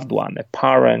of a loved one, a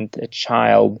parent, a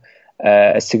child,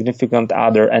 a significant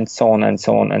other, and so on and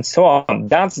so on and so on.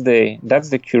 That's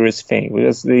the curious thing,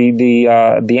 because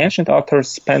the ancient authors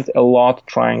spent a lot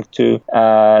trying to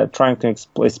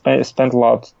spend a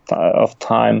lot of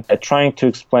time trying to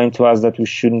explain to us that we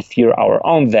shouldn't fear our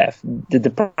own death. The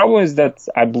problem is that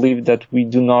I believe that we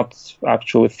do not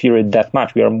actually fear it that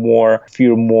much. We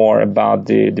fear more about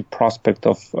the prospect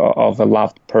of a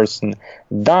loved person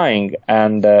dying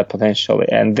and potentially.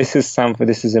 And this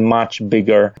is a much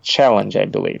bigger challenge, I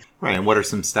believe. Right. And what are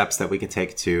some steps that we could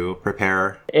take to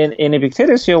prepare? In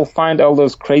Epictetus, you'll find all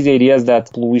those crazy ideas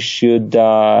that we should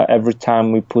every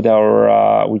time we put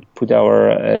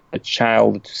our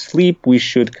child to sleep, we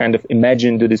should kind of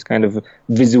do this kind of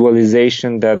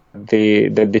visualization that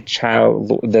the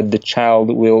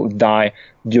child will die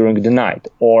during the night,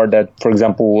 or that, for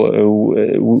example,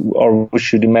 or we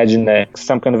should imagine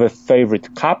some kind of a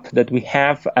favorite cup that we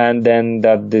have, and then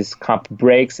that this cup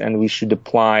breaks, and we should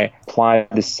apply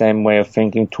the same way of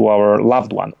thinking to our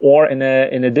loved one, or in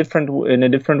a different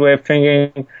way of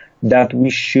thinking, that we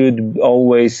should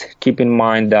always keep in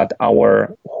mind that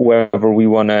whoever we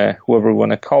wanna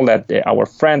call that, our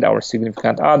friend, our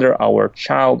significant other, our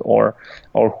child, or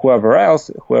whoever else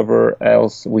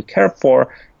we care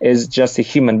for, is just a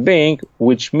human being,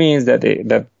 which means that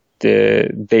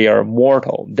they are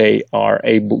mortal. They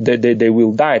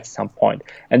will die at some point,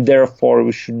 and therefore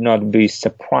we should not be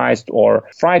surprised or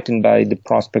frightened by the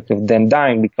prospect of them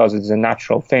dying, because it's a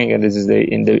natural thing, and this is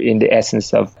in the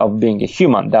essence of being a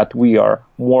human, that we are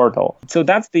mortal. So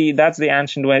that's the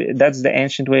ancient way. That's the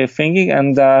ancient way of thinking,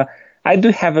 and I do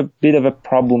have a bit of a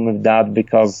problem with that,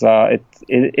 because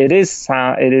it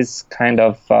is kind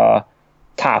of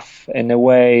tough in a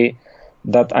way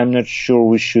that I'm not sure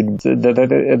we should.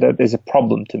 That is a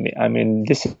problem to me. I mean,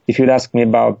 if you'd ask me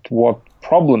about what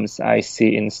problems I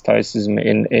see in Stoicism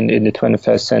in the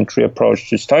 21st century approach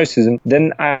to Stoicism,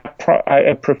 then I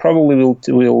probably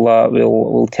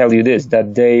will tell you this: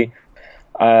 that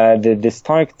the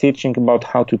Stoic teaching about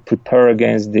how to prepare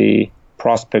against the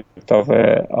prospect of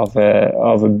a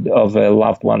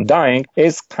loved one dying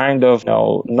is kind of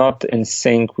not in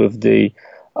sync with the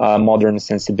modern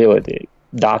sensibility.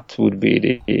 That would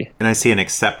be And I see an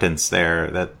acceptance there,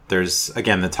 that there's,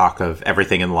 again, the talk of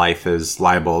everything in life is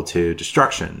liable to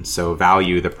destruction. So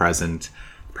value the present,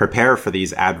 prepare for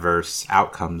these adverse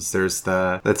outcomes. There's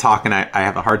the talk, and I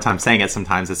have a hard time saying it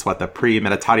sometimes, it's the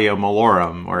premeditatio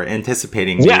malorum, or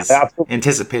anticipating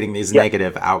these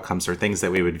negative outcomes, or things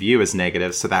that we would view as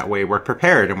negative, so that way we're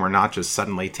prepared and we're not just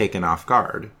suddenly taken off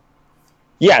guard.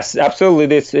 Yes, absolutely.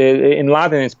 This in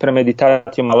Latin is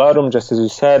premeditatio malorum, just as you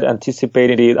said,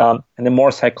 anticipated it. In the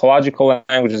more psychological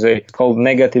language, it's called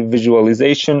negative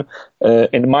visualization.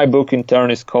 In my book, in turn,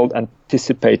 is called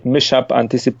anticipate mishap,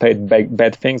 anticipate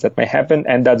bad things that may happen,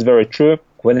 and that's very true.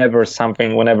 Whenever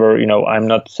I'm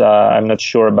not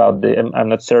certain about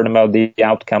the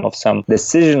outcome of some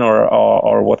decision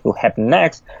or what will happen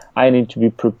next, I need to be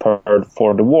prepared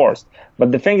for the worst.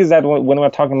 But the thing is that when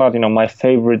we're talking about, my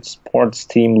favorite sports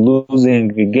team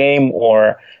losing a game,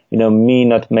 or, me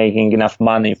not making enough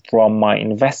money from my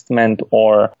investment,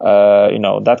 or,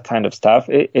 that kind of stuff,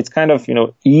 it's kind of,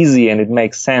 easy, and it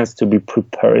makes sense to be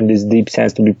prepared, in this deep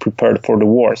sense, to be prepared for the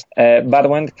worst. But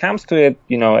when it comes to it,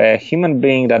 a human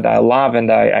being that I love and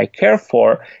I care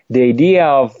for, the idea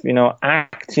of,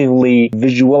 actively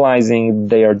visualizing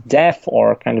their death,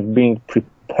 or kind of being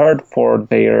prepared for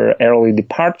their early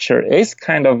departure, is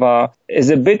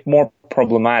a bit more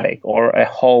problematic, or a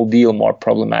whole deal more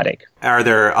problematic. Are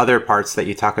there other parts that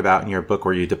you talk about in your book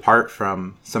where you depart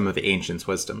from some of the ancients'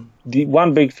 wisdom? The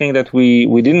one big thing that we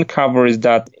didn't cover is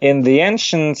that in the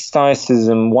ancient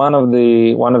Stoicism, one of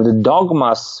the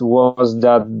dogmas was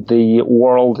that the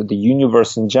world, the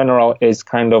universe in general, is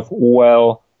kind of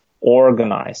well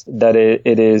organized, that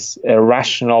it is a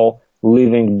rational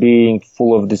living being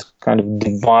full of this kind of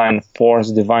divine force,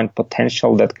 divine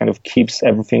potential that kind of keeps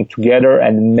everything together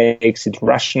and makes it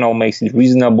rational, makes it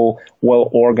reasonable, well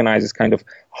organized, this kind of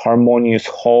harmonious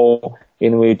whole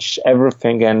in which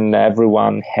everything and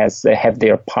everyone have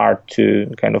their part to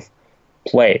kind of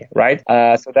play, right?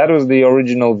 So that was the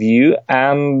original view,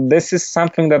 and this is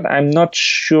something that I'm not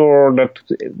sure that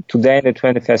today in the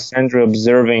 21st century,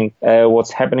 observing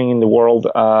what's happening in the world,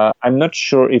 I'm not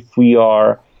sure if we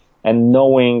are, and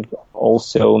knowing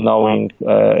also knowing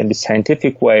in the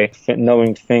scientific way,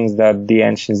 knowing things that the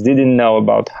ancients didn't know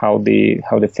about how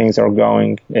the things are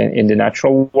going in the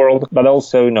natural world, but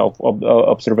also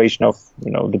observation of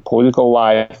the political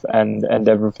life and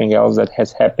everything else that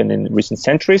has happened in recent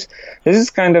centuries. This is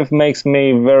kind of makes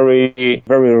me very,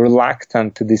 very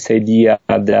reluctant to this idea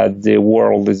that the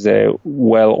world is a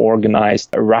well-organized,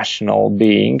 rational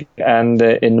being. And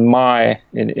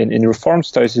in Reformed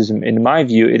Stoicism, in my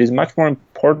view, it is much more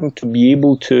important to be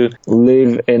able to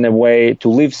live in a way, to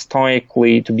live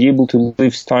stoically, to be able to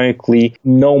live stoically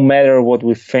no matter what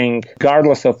we think,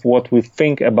 regardless of what we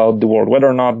think about the world, whether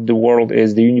or not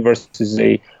the universe is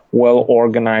a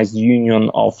well-organized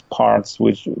union of parts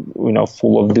which,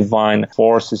 full of divine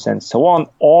forces and so on,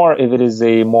 or if it is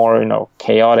a more,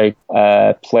 chaotic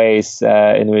place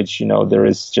in which, there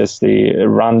is just the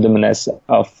randomness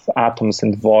of atoms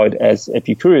and void, as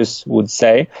Epicurus would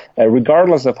say.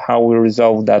 Regardless of how we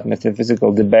resolve that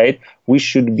metaphysical debate, we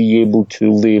should be able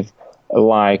to live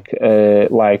like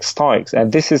Stoics,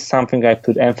 and this is something I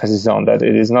put emphasis on. That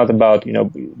it is not about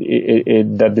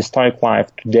that the Stoic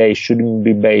life today shouldn't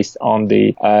be based on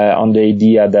the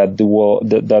idea that the world,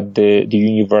 that the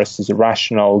universe is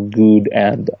rational, good,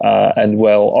 and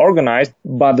well organized,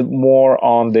 but more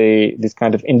on this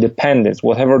kind of independence.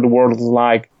 Whatever the world is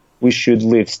like, we should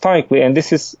live stoically, and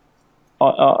this is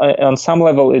on some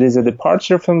level it is a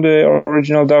departure from the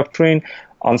original doctrine.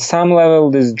 On some level,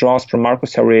 this draws from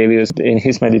Marcus Aurelius in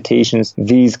his Meditations,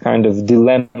 these kind of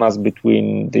dilemmas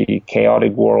between the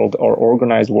chaotic world or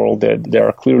organized world that they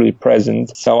are clearly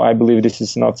present. So I believe this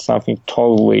is not something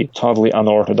totally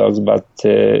unorthodox, but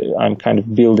I'm kind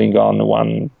of building on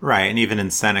one. Right, and even in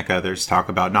Seneca, there's talk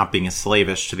about not being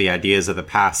slavish to the ideas of the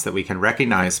past, that we can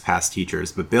recognize past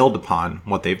teachers, but build upon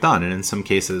what they've done. And in some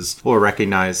cases, we'll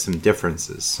recognize some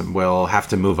differences. We'll have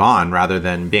to move on rather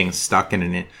than being stuck in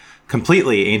an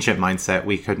completely ancient mindset.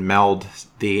 We could meld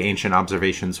the ancient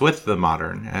observations with the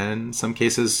modern, and in some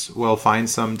cases we'll find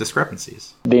some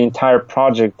discrepancies. The entire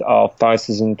project of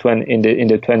Stoicism in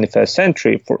the 21st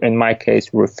century, in my case,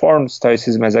 Reformed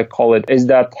Stoicism as I call it, is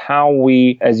that how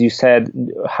we, as you said,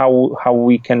 how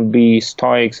we can be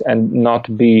Stoics and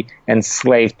not be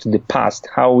enslaved to the past,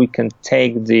 how we can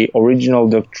take the original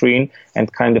doctrine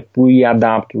and kind of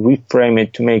readapt, reframe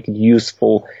it to make it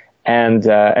useful and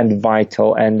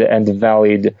vital and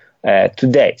valid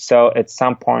today. So at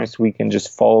some points we can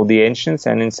just follow the ancients,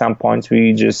 and in some points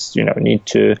we just need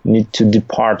to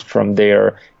depart from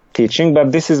their teaching.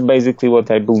 But this is basically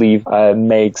what I believe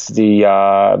makes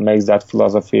that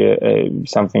philosophy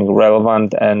something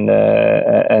relevant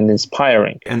and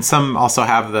inspiring. And some also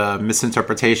have the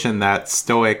misinterpretation that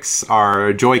Stoics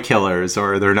are joy killers,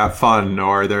 or they're not fun,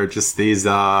 or they're just these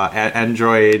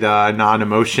android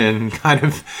non-emotion kind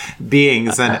of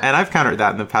beings. And I've countered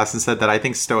that in the past and said that I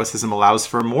think Stoicism allows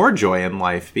for more joy in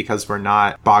life because we're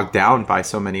not bogged down by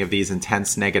so many of these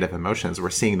intense negative emotions. We're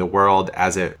seeing the world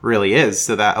as it really is,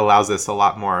 so that allows us a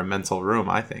lot more mental room,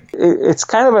 I think. It's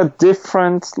kind of a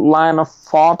different line of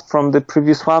thought from the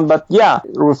previous one, but yeah,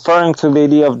 referring to the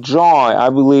idea of joy,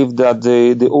 I believe that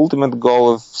the ultimate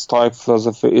goal of Stoic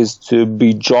philosophy is to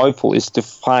be joyful, is to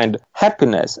find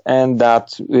happiness, and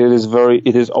that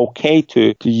it is okay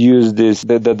to use this,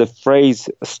 the phrase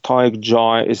Stoic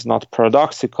joy is not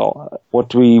paradoxical.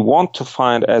 What we want to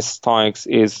find as Stoics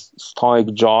is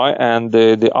Stoic joy, and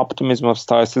the optimism of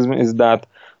Stoicism is that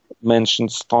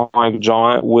mentioned Stoic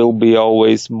joy will be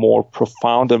always more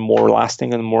profound and more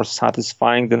lasting and more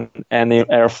satisfying than any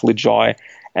earthly joy,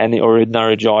 any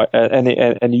ordinary joy,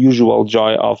 any usual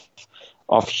joy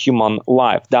of human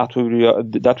life. That would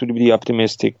be the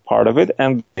optimistic part of it.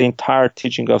 And the entire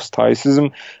teaching of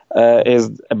Stoicism is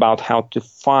about how to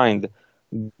find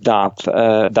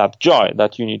that joy,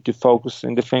 that you need to focus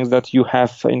in the things that you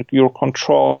have in your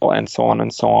control, and so on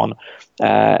and so on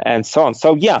and so on.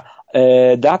 So yeah.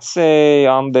 That's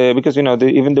because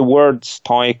even the word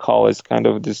stoical is kind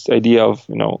of this idea of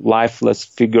lifeless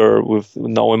figure with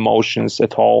no emotions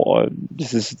at all. Or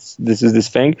this is this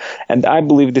thing, and I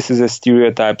believe this is a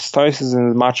stereotype.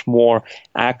 Stoicism is much more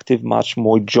active, much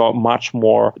more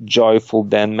joyful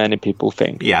than many people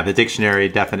think. Yeah, the dictionary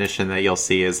definition that you'll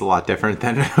see is a lot different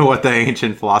than what the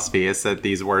ancient philosophy is. That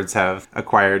these words have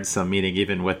acquired some meaning,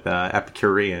 even with the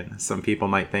Epicurean. Some people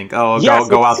might think, a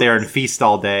go out there and feast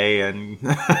all day and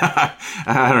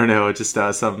I don't know, just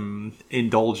some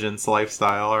indulgence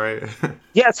lifestyle, right?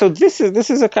 Yeah, so this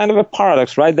is a kind of a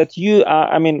paradox, right? That you,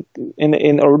 I mean,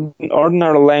 in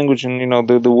ordinary language and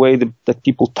the way that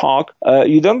people talk,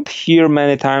 you don't hear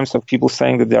many times of people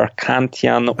saying that they are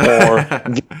Kantian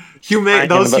or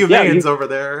those humans over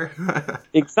there.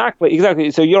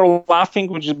 Exactly. So you're laughing,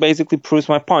 which basically proves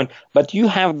my point. But you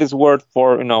have this word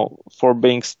for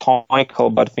being stoical,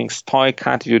 but being stoic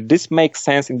attitude. This makes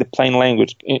sense in the plain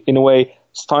language. In a way,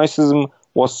 Stoicism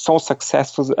was so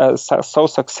successful as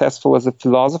a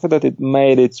philosophy that it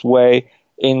made its way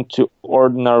into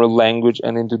ordinary language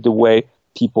and into the way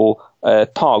people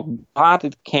talk. But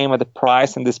it came at a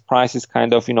price, and this price is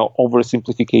kind of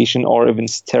oversimplification or even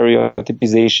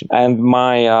stereotypization. And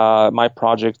my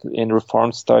project in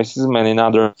Reformed Stoicism and in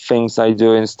other things I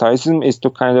do in Stoicism is to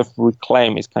kind of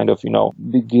reclaim, is kind of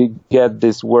get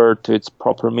this word to its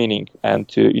proper meaning and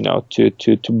to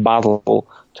battle,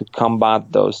 to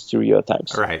combat those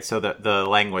stereotypes. Right. So the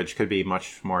language could be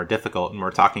much more difficult, and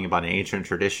we're talking about an ancient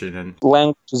tradition. And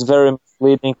language is very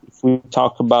misleading. If we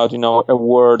talk about a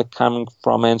word coming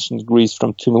from ancient Greece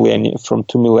from two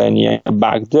millennia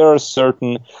back, there are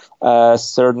certain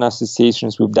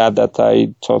associations with that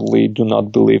I totally do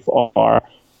not believe are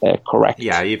correct.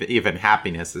 Yeah, even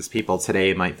happiness, as people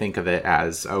today might think of it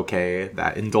as, okay,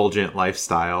 that indulgent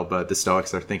lifestyle, but the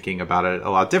Stoics are thinking about it a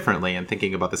lot differently and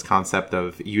thinking about this concept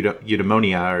of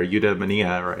eudaimonia or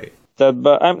eudaimonia, right?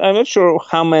 But I'm not sure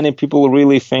how many people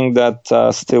really think that,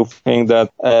 still think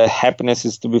that happiness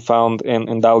is to be found in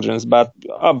indulgence. But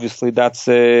obviously that's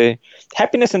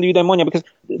happiness and eudaimonia, because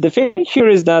the thing here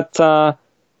is that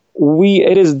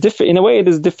in a way it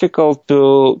is difficult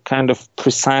to kind of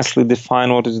precisely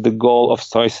define what is the goal of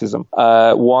Stoicism.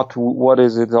 What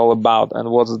is it all about, and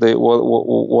what's the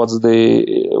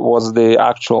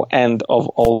actual end of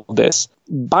all this?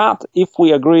 But if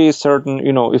we agree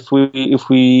if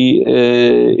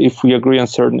we agree on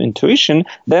certain intuition,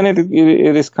 then it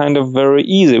is kind of very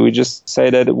easy. We just say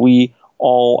that we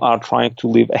all are trying to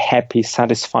live a happy,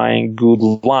 satisfying, good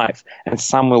life, and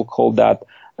some will call that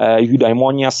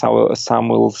eudaimonia, some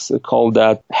will call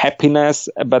that happiness.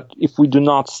 But if we do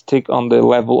not stick on the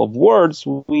level of words,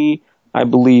 I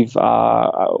believe,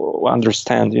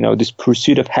 understand, this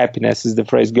pursuit of happiness, as the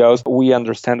phrase goes. We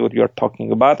understand what we are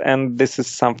talking about, and this is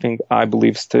something I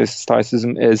believe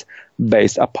Stoicism is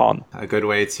based upon. A good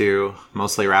way to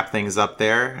mostly wrap things up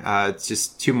there.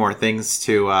 Just two more things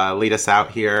to lead us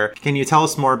out here. Can you tell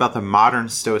us more about the Modern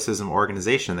Stoicism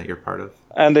organization that you're part of?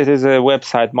 And it is a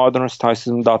website,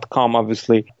 modernstoicism.com,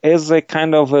 obviously, is a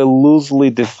kind of a loosely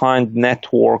defined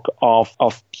network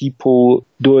of people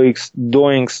doing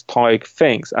Stoic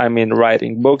things. I mean,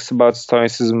 writing books about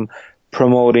Stoicism,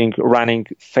 running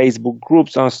Facebook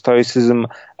groups on Stoicism,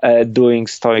 doing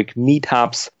Stoic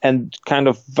meetups, and kind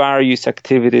of various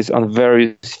activities on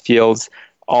various fields,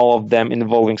 all of them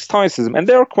involving Stoicism. And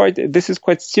this is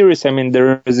quite serious. I mean,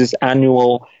 there is this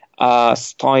annual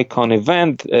Stoicon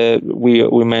event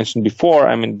we mentioned before.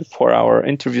 I mean, before our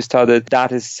interview started,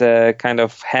 that is kind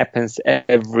of happens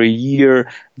every year.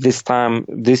 This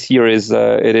year is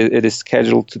it is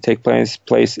scheduled to take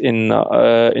place in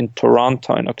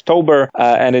Toronto in October,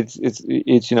 and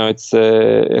it's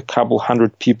a couple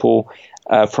hundred people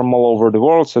from all over the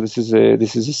world. So this is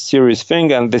a serious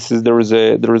thing, and there is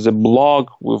a blog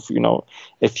with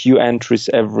a few entries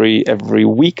every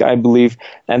week, I believe.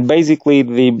 And basically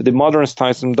the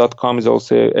modernstoicism.com is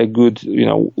also a good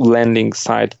landing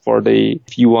site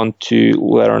if you want to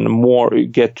learn more,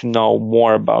 get to know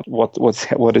more about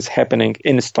what is happening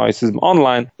in Stoicism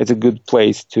online. It's a good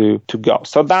place to go.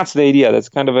 So that's the idea. That's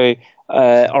kind of a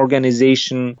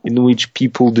organization in which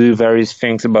people do various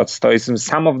things about Stoicism.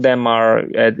 Some of them are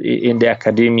in the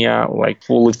academia, like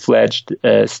fully fledged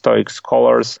Stoic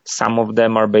scholars. Some of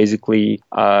them are basically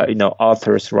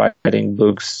authors writing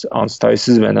books on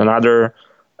Stoicism and another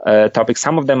topics.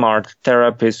 Some of them are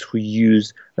therapists who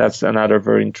that's another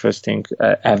very interesting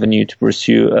avenue to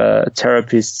pursue,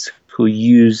 therapists who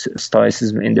use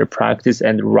Stoicism in their practice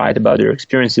and write about their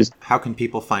experiences. How can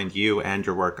people find you and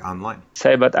your work online?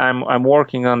 But I'm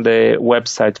working on the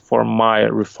website for my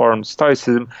Reformed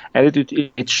Stoicism, and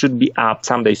it should be up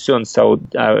someday soon. So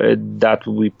that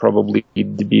will probably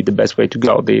be the best way to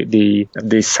go.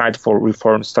 The site for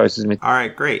Reformed Stoicism. All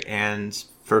right, great. And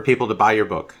for people to buy your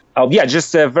book?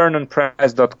 Just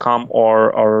vernonpress.com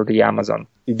or the Amazon.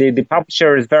 The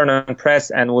publisher is Vernon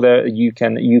Press, and you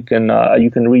can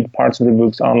read parts of the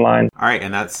books online. All right,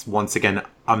 and that's once again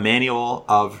a manual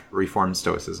of Reformed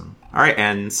Stoicism. All right,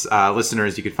 and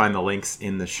listeners, you can find the links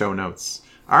in the show notes.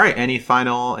 All right, any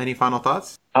final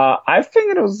thoughts? I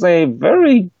think it was a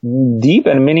very deep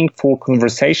and meaningful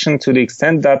conversation, to the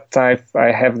extent that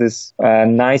I have this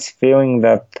nice feeling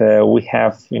that we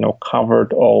have,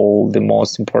 covered all the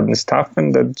most important stuff,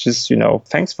 and that just,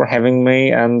 thanks for having me,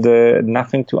 and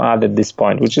nothing to add at this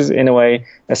point, which is in a way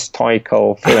a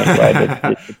stoical feeling,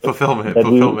 right? Fulfillment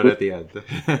at the end.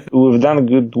 We've done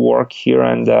good work here,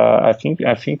 and I think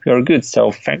we are good.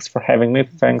 So thanks for having me.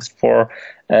 Thanks for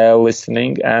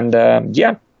listening, and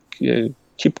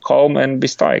keep calm and be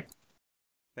stoic.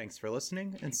 Thanks for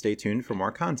listening, and stay tuned for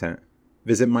more content.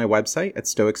 Visit my website at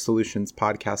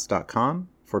stoicsolutionsPodcast.com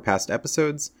for past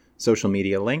episodes, social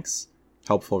media links,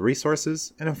 helpful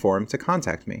resources, and a forum to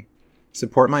contact me.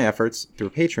 Support my efforts through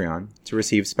Patreon to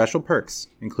receive special perks,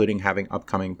 including having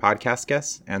upcoming podcast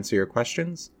guests answer your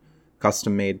questions,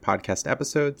 custom-made podcast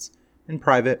episodes, and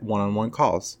private one-on-one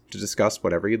calls to discuss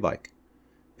whatever you'd like.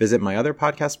 Visit my other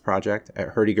podcast project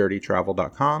at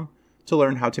hurdygurdytravel.com to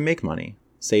learn how to make money,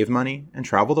 save money, and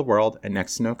travel the world at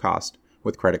next to no cost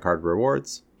with credit card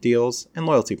rewards, deals, and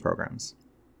loyalty programs.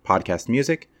 Podcast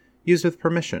music, used with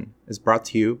permission, is brought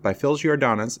to you by Phil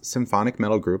Giordano's symphonic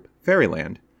metal group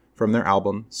Fairyland from their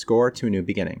album Score to a New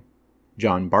Beginning.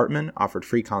 John Bartman offered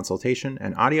free consultation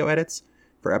and audio edits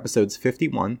for episodes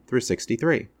 51 through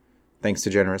 63. Thanks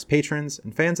to generous patrons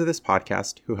and fans of this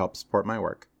podcast who help support my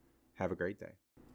work. Have a great day.